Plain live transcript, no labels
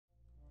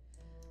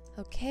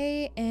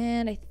Okay,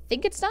 and I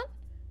think it's done.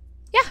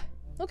 Yeah,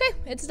 okay,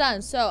 it's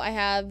done. So I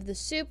have the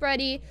soup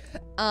ready.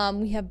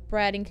 We have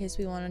bread in case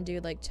we want to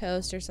do like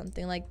toast or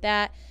something like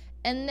that.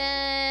 And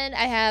then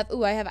I have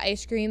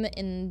ice cream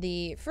in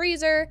the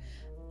freezer.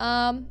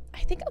 I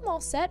think I'm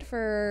all set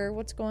for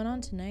what's going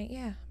on tonight.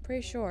 Yeah,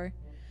 pretty sure.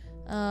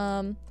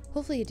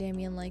 Hopefully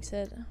Damien likes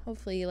it.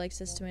 Hopefully he likes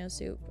this tomato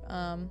soup.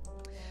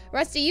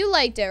 Rusty, you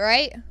liked it,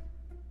 right?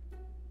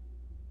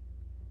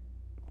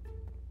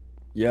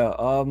 Yeah,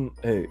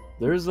 hey,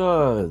 there's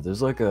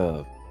like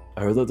I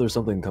heard that there's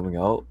something coming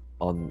out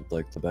on,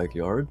 like, the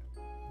backyard.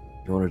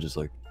 You wanna just,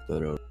 like,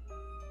 that out?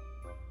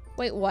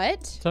 Wait,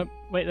 what? So,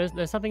 wait,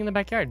 there's something in the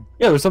backyard.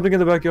 Yeah, there's something in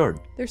the backyard.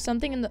 There's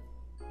something in the...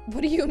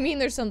 What do you mean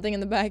there's something in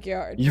the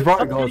backyard? You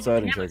probably go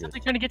outside and check it.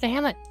 Something trying to get to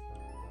Hamlet.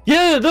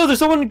 Yeah, no, there's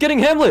someone getting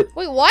Hamlet!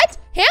 Wait, what?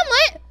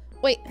 Hamlet?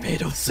 Wait.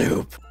 Tomato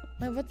soup.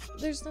 Wait, what?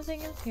 There's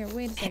nothing in here.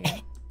 Wait a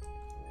second.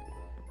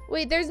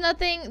 Wait, there's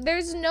nothing.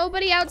 There's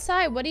nobody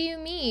outside. What do you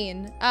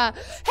mean? Hey,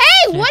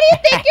 what do you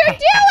think you're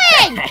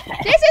doing?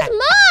 This is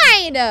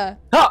mine.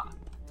 Ha!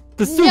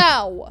 The soup.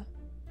 No.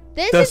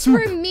 This The is soup.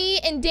 for me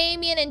and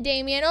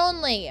Damien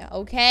only,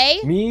 okay?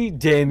 Me,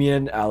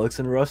 Damien, Alex,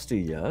 and Rusty,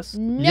 yes?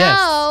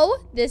 No,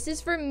 this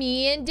is for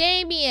me and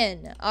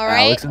Damien, all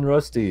right? Alex and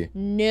Rusty.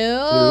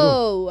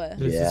 No.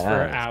 This is Yeah.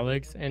 for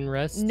Alex and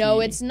Rusty. No,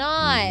 it's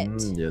not.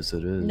 Yes,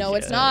 it is. No,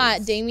 it's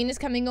not. Damien is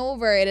coming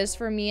over. It is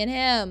for me and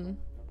him.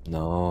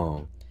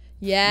 No.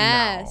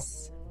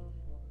 Yes.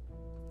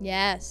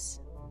 Yes.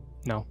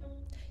 No.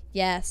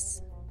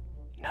 Yes.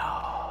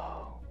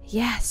 No.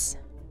 Yes.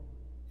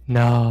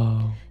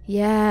 No.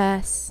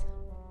 Yes.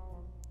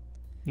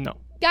 No.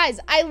 Guys,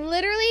 I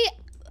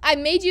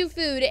made you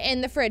food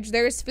in the fridge.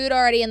 There's food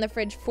already in the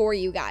fridge for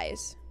you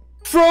guys.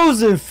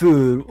 Frozen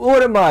food.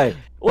 What am I?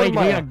 What Wait,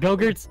 am we I? got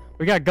Go-Gurts?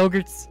 We got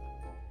Go-Gurts.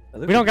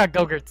 We don't got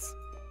Go-Gurts.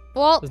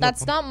 Well, There's no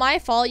that's point. not my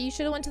fault. You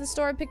should have went to the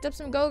store and picked up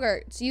some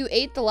Go-Gurts. You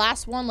ate the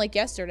last one like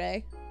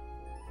yesterday.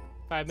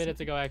 5 minutes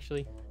ago,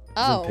 actually.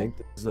 Oh. Pink.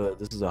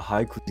 This is a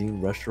high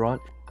cuisine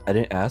restaurant. I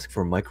didn't ask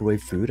for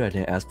microwave food. I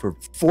didn't ask for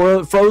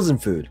frozen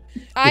food.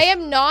 I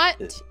am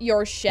not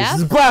your chef.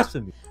 This is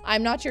blasphemy.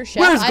 I'm not your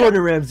chef. Where's Gordon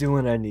Ramsay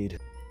when I need?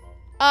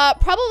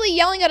 Probably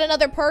yelling at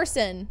another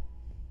person.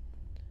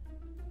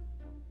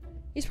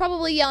 He's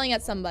probably yelling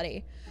at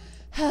somebody.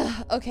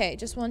 Okay,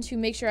 just want to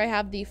make sure I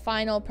have the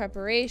final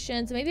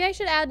preparations. Maybe I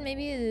should add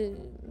maybe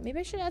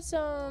I should add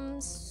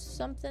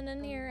something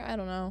in here. I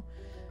don't know.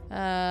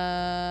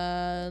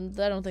 I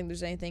don't think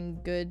there's anything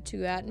good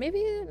to add.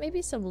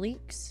 Maybe some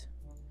leeks.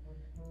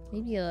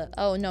 Maybe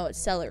oh no, it's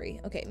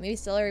celery. Okay, maybe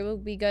celery will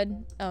be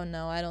good. Oh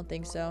no, I don't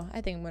think so. I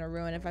think I'm gonna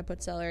ruin it if I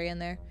put celery in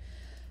there.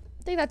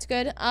 I think that's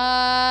good.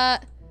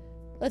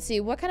 Let's see,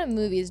 what kind of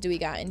movies do we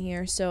got in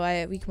here so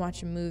we can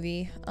watch a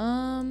movie?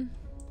 What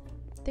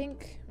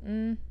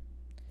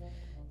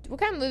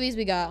kind of movies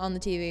we got on the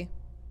TV?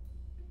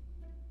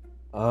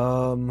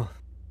 I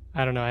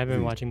don't know. I haven't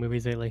been watching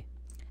movies lately.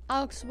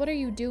 Alex, what are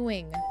you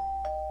doing?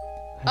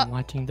 I'm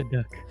watching The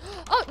Duck.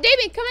 Oh,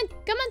 Damien, come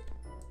in.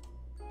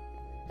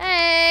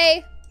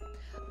 Hey.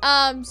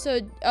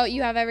 Oh,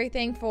 you have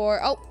everything for...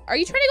 Oh, are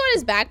you trying to go in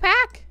his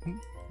backpack?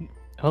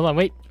 Hold on,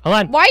 wait. Hold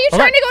on. Why are you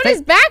trying to go in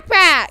his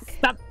backpack?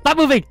 Stop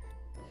moving.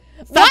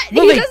 What?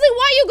 Moving. He doesn't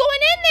want you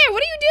going in there.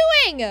 What are you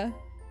doing?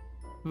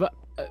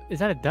 Is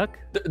that a duck?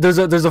 There's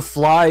a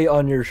fly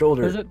on your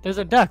shoulder. There's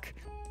a duck.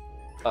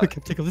 Look,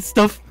 I'm taking this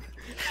stuff.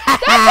 Stop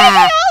taking all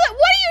that.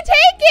 What are you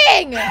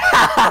taking?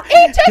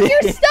 He took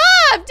your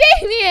stuff,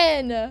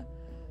 Damien.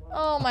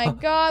 Oh my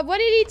God. What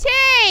did he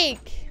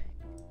take?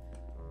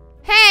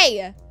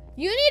 Hey,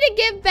 you need to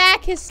give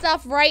back his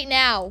stuff right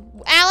now.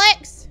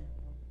 Alex.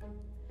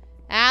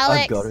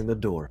 I'm guarding the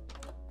door.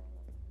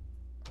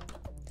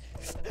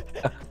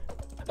 Come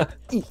on,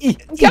 let me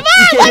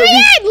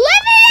in!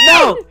 Let me in!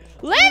 No!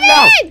 Let me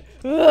in!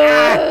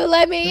 Ugh,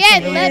 let me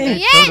in! Let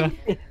me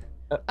in!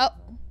 Oh.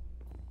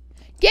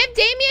 Give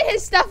Damien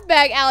his stuff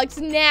back, Alex,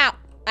 now.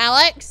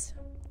 Alex.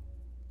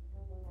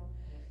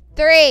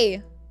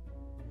 3,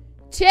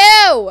 2,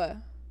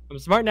 I'm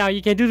smart now.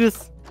 You can't do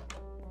this.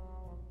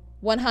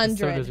 100. This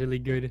soda's really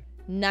good.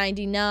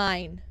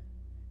 99.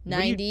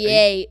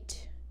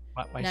 98.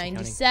 Why is she counting?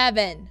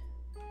 97.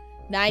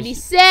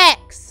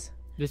 96.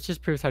 This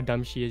just proves how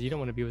dumb she is. You don't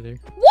want to be with her.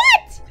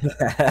 What?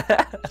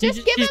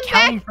 Just give she's him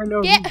counting back. for no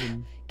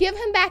reason. Give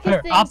him back his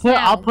Here, things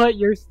I'll put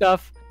your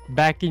stuff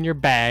back in your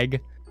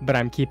bag, but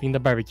I'm keeping the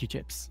barbecue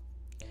chips.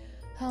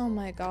 Oh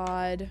my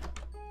God.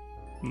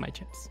 My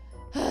chips.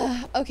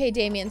 Okay,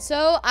 Damien.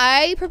 So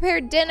I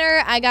prepared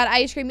dinner. I got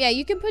ice cream. Yeah,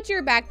 you can put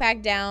your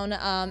backpack down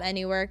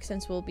anywhere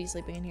since we'll be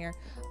sleeping in here.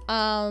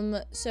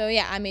 So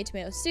yeah, I made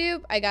tomato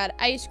soup. I got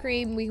ice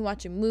cream. We can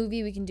watch a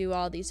movie. We can do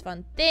all these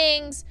fun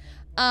things.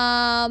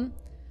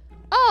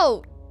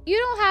 Oh, you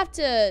don't have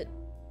to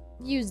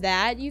use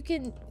that. You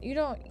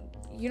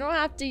don't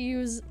have to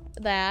use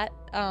that.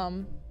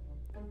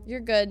 You're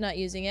good not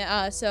using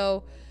it.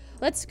 So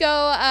let's go.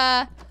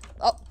 Oh,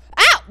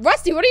 ow!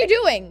 Rusty, what are you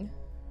doing?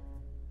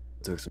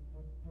 Took some...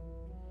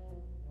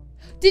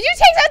 Did you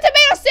take that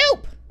tomato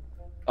soup?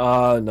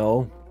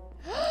 No.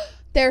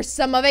 There's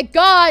some of it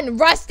gone.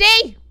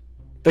 Rusty!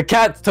 The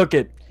cat took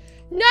it.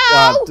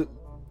 No!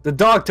 The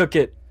dog took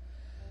it.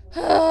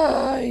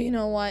 You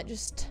know what?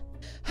 Just...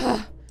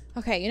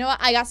 Okay, you know what?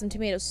 I got some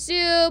tomato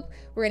soup.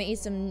 We're gonna eat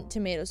some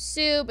tomato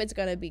soup. It's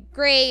gonna be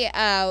great.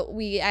 I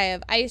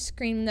have ice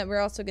cream that we're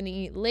also gonna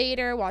eat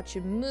later. Watch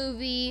a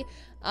movie.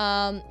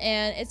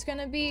 And it's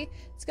gonna be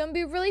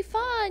really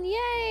fun.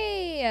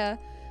 Yay!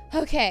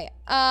 Okay.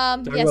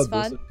 Yes,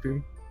 fun.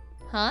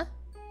 Huh?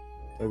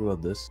 Talk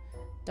about this.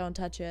 Don't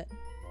touch it.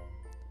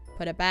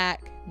 Put it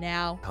back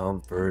now.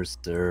 Come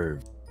first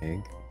serve,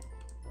 Pink.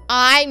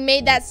 I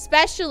made that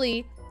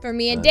specially for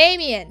me and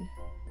Damien.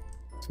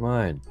 It's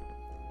mine.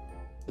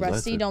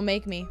 Rusty, don't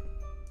make me.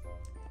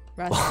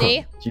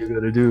 Rusty. What you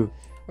gotta do?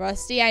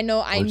 Rusty, I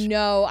know how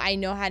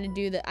to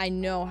do that. I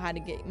know how to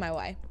get my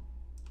way.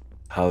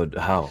 How?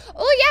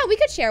 Oh yeah, we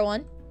could share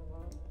one.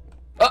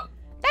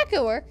 That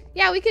could work.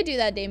 Yeah, we could do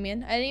that,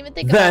 Damien. I didn't even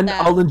think about that.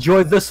 Then I'll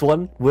enjoy this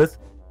one with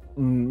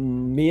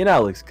me and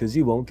Alex, because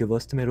you won't give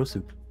us tomato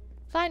soup.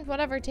 Fine,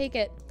 whatever, take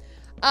it.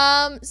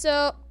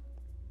 So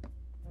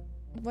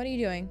what are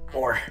you doing?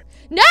 More.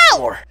 No!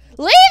 More.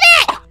 Leave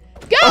it!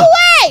 Go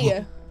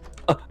away!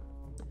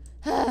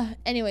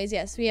 Anyways,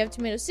 yes, we have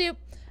tomato soup.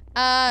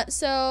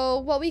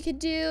 So what we could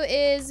do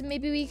is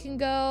maybe we can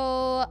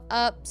go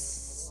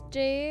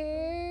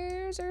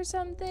upstairs or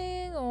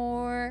something,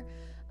 or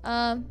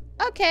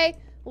okay.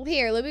 Well,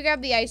 here, let me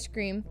grab the ice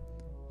cream.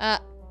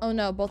 Oh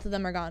no, both of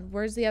them are gone.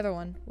 Where's the other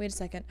one? Wait a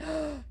second.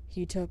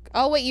 He took,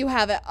 oh wait, you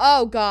have it.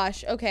 Oh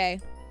gosh, okay.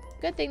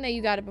 Good thing that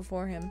you got it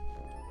before him.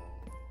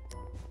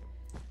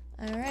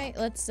 All right,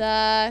 let's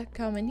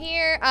come in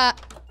here.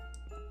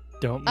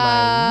 Don't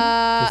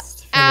mind.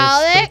 Just finish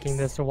Alex? breaking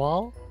this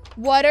wall.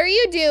 What are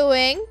you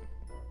doing?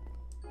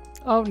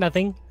 Oh,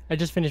 nothing. I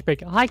just finished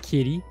breaking. Hi,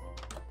 kitty.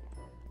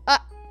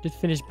 Just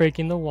finished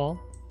breaking the wall.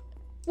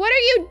 What are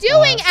you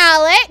doing,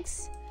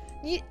 Alex?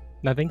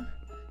 Nothing.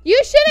 You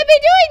shouldn't be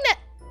doing that.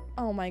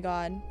 Oh my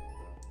god.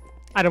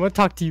 I don't want to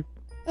talk to you.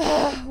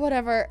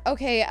 Whatever.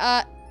 Okay,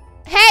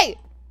 hey!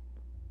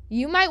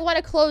 You might want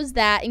to close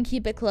that and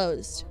keep it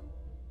closed.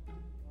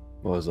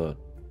 What was that?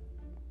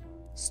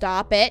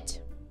 Stop it.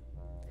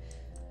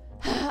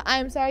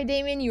 I'm sorry,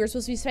 Damien. You were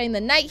supposed to be spending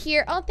the night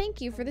here. Oh,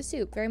 thank you for the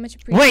soup. Very much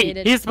appreciated.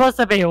 Wait, he's supposed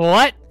to be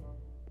what?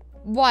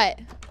 What?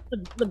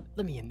 Let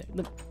me in there.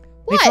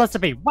 What? He's supposed to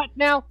be what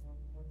now?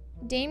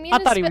 Damien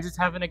I thought he was just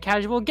having a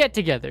casual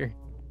get-together.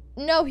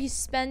 No, he's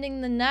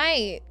spending the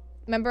night.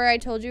 Remember I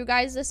told you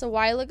guys this a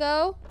while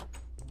ago?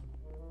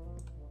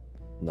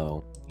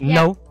 No. Yeah.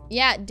 No.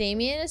 Yeah,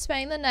 Damien is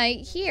spending the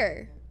night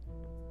here.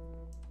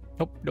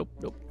 Nope.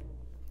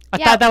 I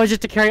thought that was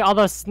just to carry all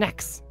those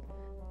snacks.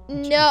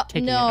 No.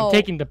 I'm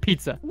taking the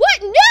pizza. What?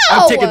 No!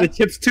 I'm taking the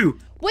chips too.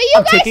 Will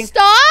you guys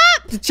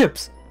stop? The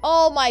chips.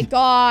 Oh my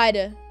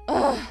god.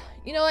 Ugh.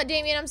 You know what,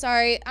 Damien? I'm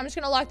sorry. I'm just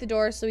gonna lock the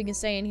door so we can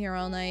stay in here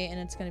all night and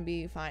it's gonna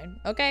be fine.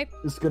 Okay?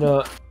 Just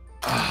gonna...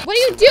 What are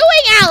you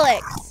doing,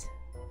 Alex?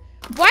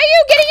 Why are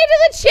you getting into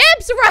the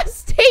chips,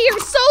 Rusty? You're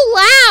so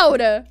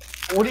loud.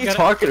 What are you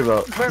talking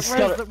about? Where's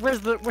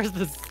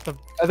the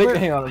I think,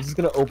 hang on, I'm just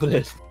gonna open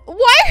it.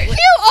 Why are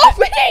you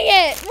opening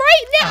it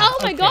right now? Oh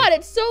my god,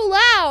 it's so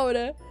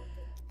loud.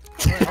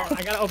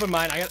 I gotta open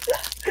mine. I got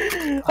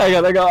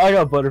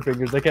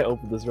butterfingers. I can't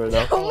open this right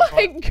now. Oh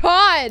my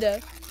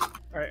god.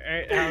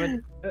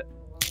 Alright,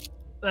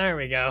 there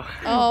we go.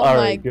 Oh All my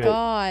right, good.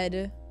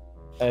 god.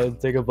 And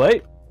take a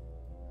bite.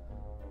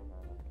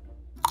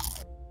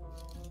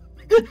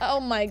 Oh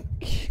my.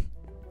 You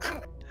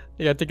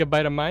gotta take a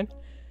bite of mine?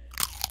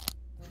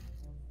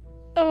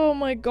 Oh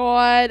my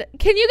god.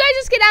 Can you guys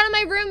just get out of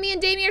my room? Me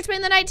and Damien are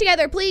spending the night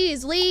together.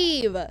 Please,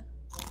 leave. Go!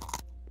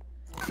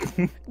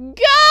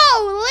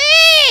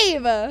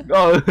 Leave!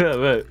 Oh, yeah,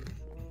 wait.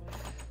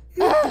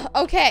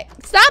 Okay.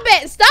 Stop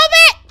it! Stop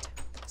it!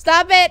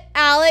 Stop it,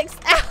 Alex.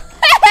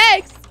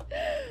 Alex!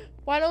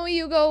 Why don't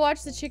you go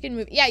watch the chicken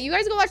movie? Yeah, you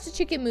guys go watch the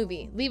chicken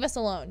movie. Leave us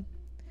alone.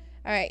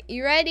 Alright,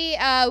 you ready?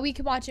 We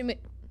can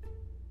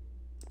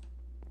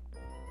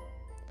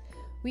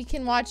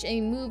watch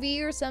a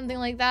movie or something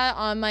like that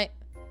on my...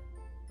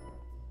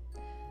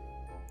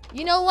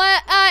 You know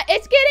what?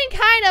 It's getting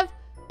kind of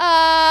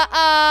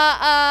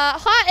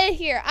hot in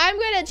here. I'm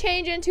gonna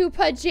change into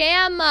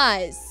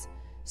pajamas.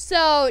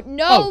 So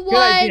no one. Good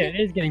idea. It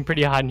is getting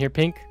pretty hot in here,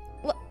 Pink.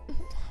 Oh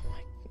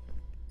my...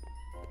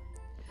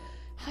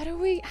 How do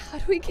we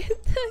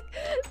get the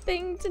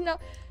thing to know?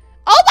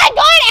 Oh my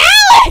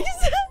god, Alex!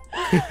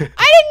 I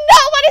did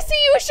not want to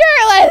see you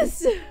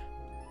shirtless.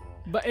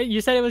 But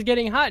you said it was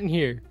getting hot in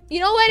here.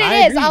 You know what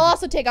it is? Agree. I'll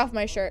also take off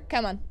my shirt.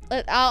 Come on.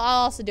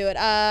 I'll also do it.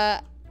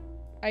 Are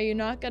you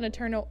not gonna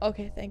turn?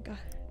 Okay, thank God.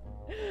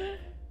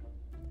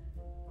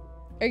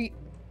 Are you?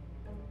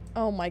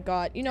 Oh my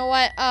God. You know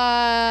what?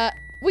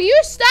 Will you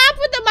stop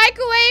with the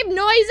microwave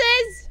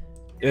noises?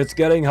 It's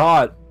getting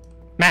hot.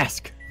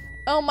 Mask.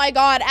 Oh my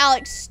God,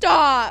 Alex,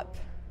 stop.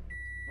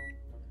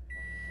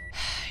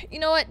 You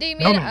know what,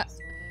 Damien? No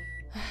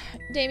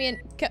Damien,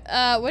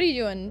 what are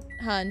you doing,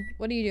 hon?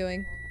 What are you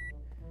doing?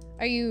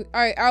 Are you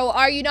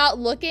not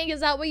looking?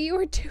 Is that what you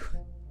were doing?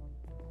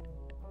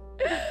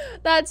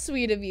 That's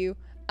sweet of you.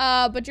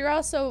 But you're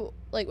also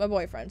like my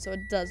boyfriend, so it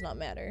does not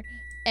matter.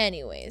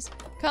 Anyways,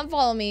 come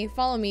follow me.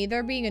 Follow me.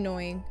 They're being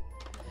annoying.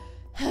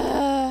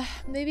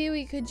 Maybe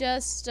we could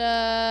just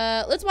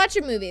let's watch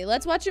a movie.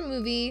 Let's watch a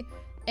movie.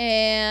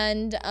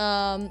 And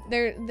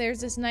there's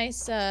this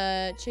nice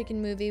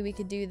chicken movie. We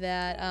could do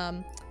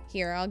that.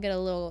 Here, I'll get a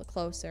little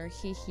closer.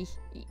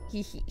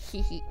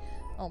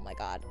 Oh my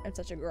god, I'm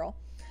such a girl.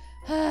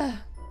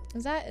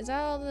 Is that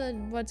all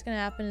what's gonna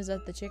happen? Is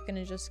that the chicken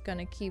is just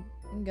gonna keep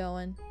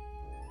going?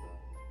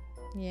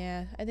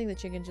 Yeah, I think the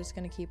chicken's just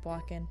gonna keep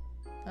walking.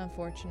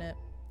 Unfortunate.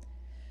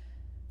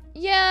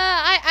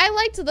 Yeah, I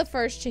liked the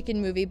first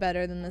chicken movie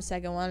better than the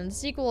second one. The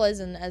sequel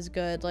isn't as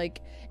good.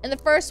 Like, in the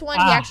first one,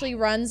 he actually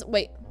runs.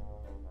 Wait.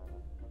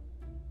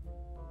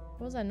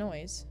 What was that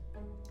noise?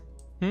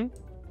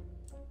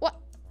 What?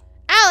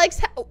 Alex,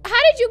 how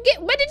did you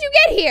get? When did you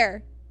get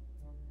here?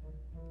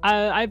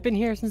 I've been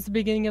here since the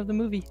beginning of the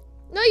movie.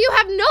 No, you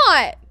have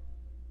not.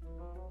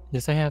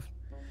 Yes, I have.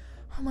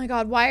 Oh my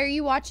god, why are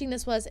you watching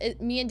this with us?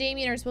 Me and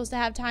Damien are supposed to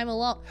have time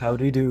alone.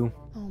 Howdy do.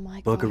 Oh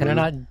my god.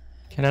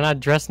 Can I not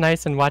dress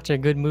nice and watch a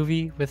good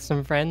movie with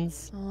some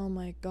friends? Oh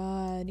my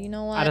god. You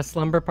know what? At a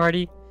slumber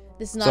party?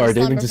 This is not Sorry, a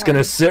slumber Damien's just party.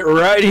 gonna sit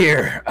right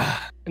here.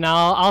 No,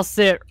 I'll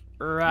sit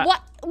right.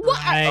 What?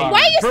 Right.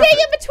 Why are you sitting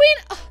in between?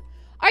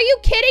 Are you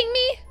kidding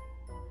me?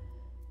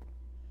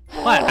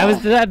 What? I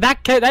was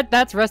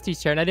that's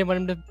Rusty's chair, and I didn't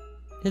want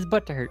his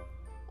butt to hurt.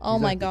 Oh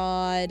my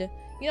god.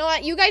 You know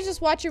what? You guys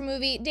just watch your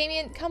movie.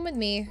 Damien, come with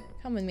me.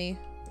 Come with me.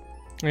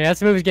 Yeah,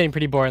 this movie's getting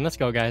pretty boring. Let's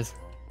go, guys.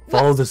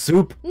 Follow the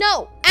soup.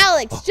 No,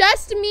 Alex,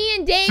 just me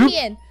and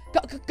Damien.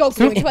 Go,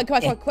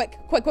 quick.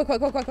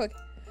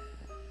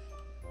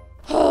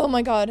 Oh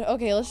my god.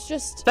 Okay, let's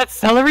just. That's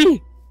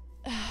celery.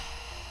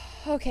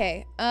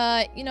 Okay.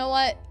 You know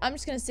what? I'm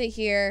just gonna sit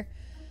here.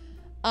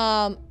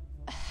 I'm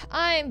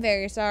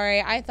very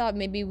sorry. I thought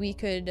maybe we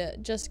could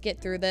just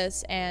get through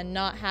this and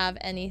not have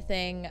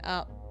anything.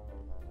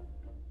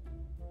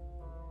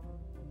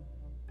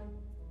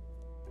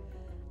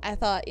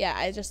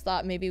 I just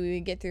thought maybe we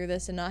would get through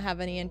this and not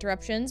have any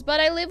interruptions. But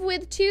I live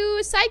with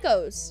two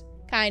psychos,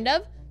 kind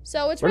of.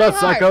 So it's really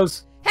hard. We're not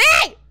psychos.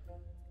 Hey!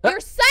 You're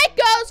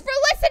psychos for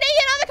listening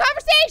in on the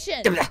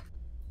conversation!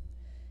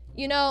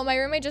 You know, my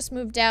roommate just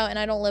moved out and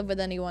I don't live with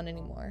anyone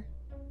anymore.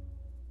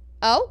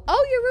 Oh,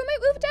 your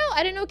roommate moved out?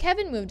 I didn't know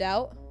Kevin moved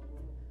out.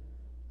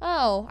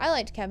 Oh, I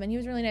liked Kevin. He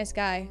was a really nice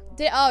guy.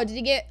 Did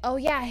he get, oh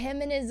yeah,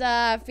 him and his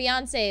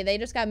fiance, they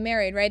just got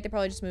married, right? They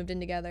probably just moved in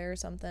together or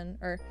something.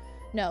 Or,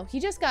 no, he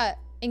just got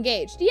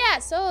engaged. Yeah,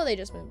 so they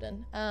just moved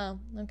in. Oh,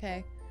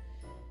 okay.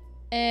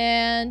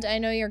 And I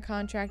know your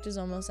contract is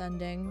almost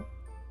ending.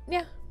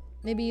 Yeah,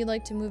 maybe you'd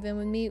like to move in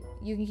with me.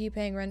 You can keep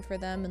paying rent for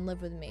them and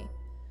live with me.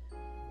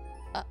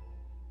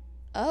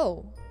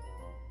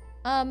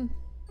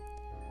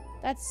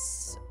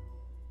 That's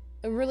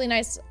a really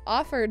nice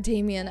offer,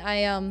 Damien.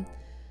 I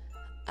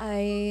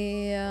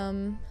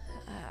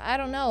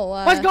don't know.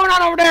 What's going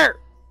on over there?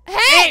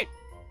 Hey!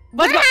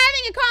 We're having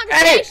a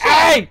conversation!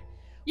 Hey!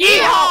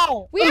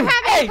 Yeehaw! We are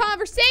having a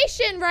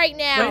conversation right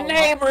now! We're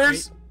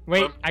neighbors!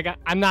 Wait,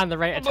 I'm not in the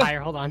right attire.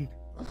 Hold on.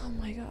 Oh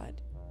my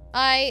god.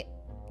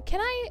 Can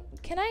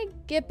I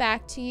get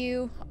back to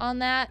you on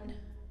that?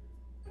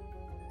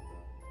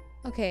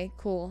 Okay,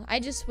 cool. I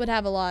just would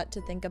have a lot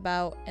to think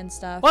about and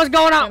stuff. What's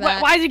going on?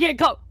 Why is he getting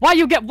caught? Where'd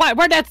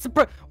that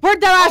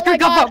ice cream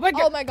come from? Oh my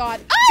god. Oh my god,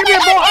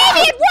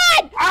 Damien,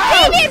 run!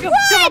 Damien,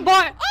 run! Come on, boy!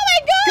 Oh my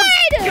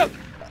god!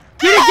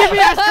 You didn't give me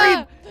ice cream!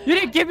 You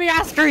didn't give me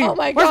ice cream! Oh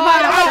my god! Where's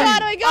my ice cream? Oh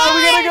my god! Oh,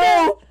 we gotta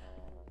go!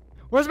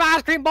 Where's my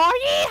ice cream, boy?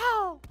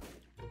 Yeehaw!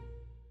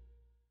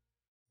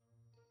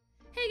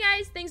 Hey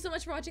guys, thanks so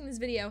much for watching this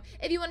video.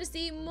 If you want to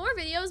see more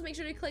videos, make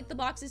sure to click the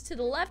boxes to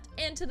the left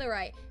and to the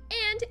right.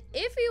 And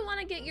if you want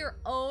to get your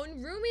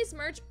own Roomies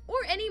merch, or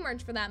any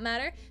merch for that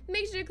matter,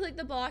 make sure to click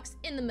the box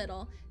in the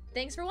middle.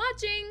 Thanks for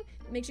watching.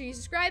 Make sure you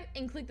subscribe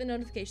and click the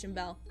notification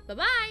bell.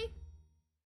 Bye-bye.